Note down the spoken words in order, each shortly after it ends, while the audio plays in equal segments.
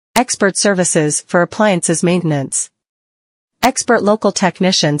Expert services for appliances maintenance. Expert local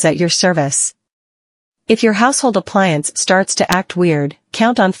technicians at your service. If your household appliance starts to act weird,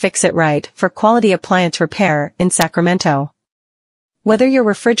 count on Fix It Right for quality appliance repair in Sacramento. Whether your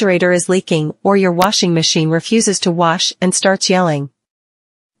refrigerator is leaking or your washing machine refuses to wash and starts yelling,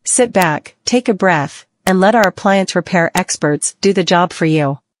 sit back, take a breath, and let our appliance repair experts do the job for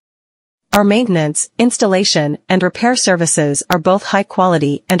you. Our maintenance, installation, and repair services are both high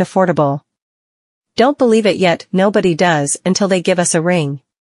quality and affordable. Don't believe it yet, nobody does until they give us a ring.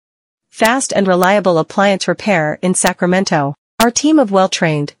 Fast and reliable appliance repair in Sacramento. Our team of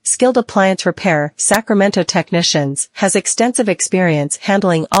well-trained, skilled appliance repair Sacramento technicians has extensive experience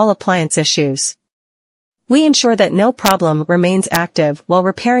handling all appliance issues. We ensure that no problem remains active while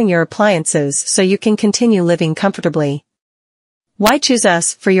repairing your appliances so you can continue living comfortably. Why choose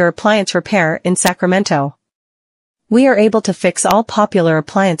us for your appliance repair in Sacramento? We are able to fix all popular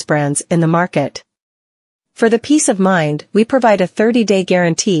appliance brands in the market. For the peace of mind, we provide a 30-day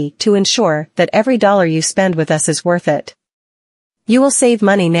guarantee to ensure that every dollar you spend with us is worth it. You will save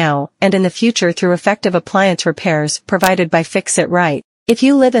money now and in the future through effective appliance repairs provided by Fix It Right. If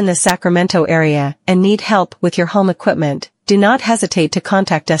you live in the Sacramento area and need help with your home equipment, do not hesitate to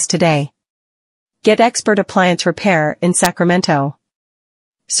contact us today. Get expert appliance repair in Sacramento.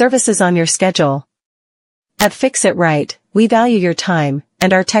 Services on your schedule. At Fix It Right, we value your time,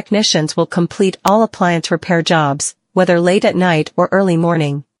 and our technicians will complete all appliance repair jobs, whether late at night or early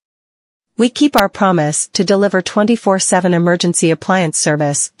morning. We keep our promise to deliver 24/7 emergency appliance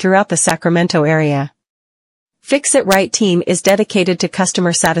service throughout the Sacramento area. Fix It Right team is dedicated to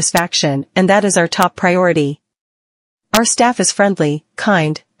customer satisfaction, and that is our top priority. Our staff is friendly,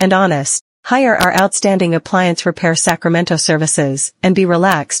 kind, and honest. Hire our outstanding appliance repair Sacramento services and be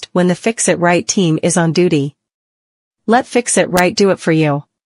relaxed when the Fix It Right team is on duty. Let Fix It Right do it for you.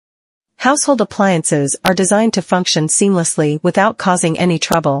 Household appliances are designed to function seamlessly without causing any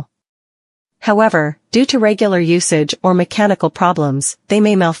trouble. However, due to regular usage or mechanical problems, they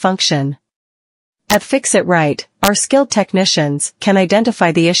may malfunction. At Fix It Right, our skilled technicians can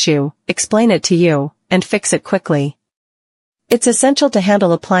identify the issue, explain it to you, and fix it quickly. It's essential to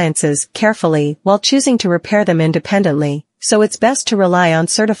handle appliances carefully while choosing to repair them independently, so it's best to rely on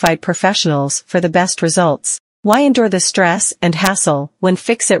certified professionals for the best results. Why endure the stress and hassle when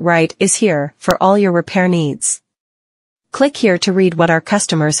Fix It Right is here for all your repair needs? Click here to read what our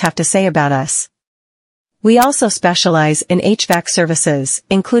customers have to say about us. We also specialize in HVAC services,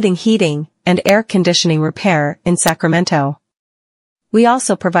 including heating and air conditioning repair in Sacramento. We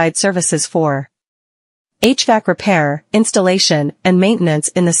also provide services for HVAC repair, installation, and maintenance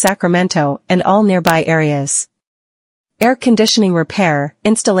in the Sacramento and all nearby areas. Air conditioning repair,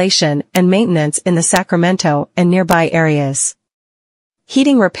 installation, and maintenance in the Sacramento and nearby areas.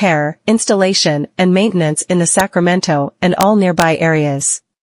 Heating repair, installation, and maintenance in the Sacramento and all nearby areas.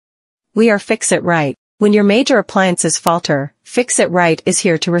 We are Fix It Right. When your major appliances falter, Fix It Right is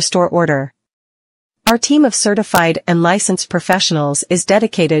here to restore order. Our team of certified and licensed professionals is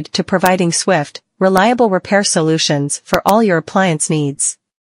dedicated to providing swift, reliable repair solutions for all your appliance needs.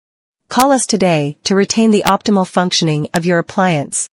 Call us today to retain the optimal functioning of your appliance.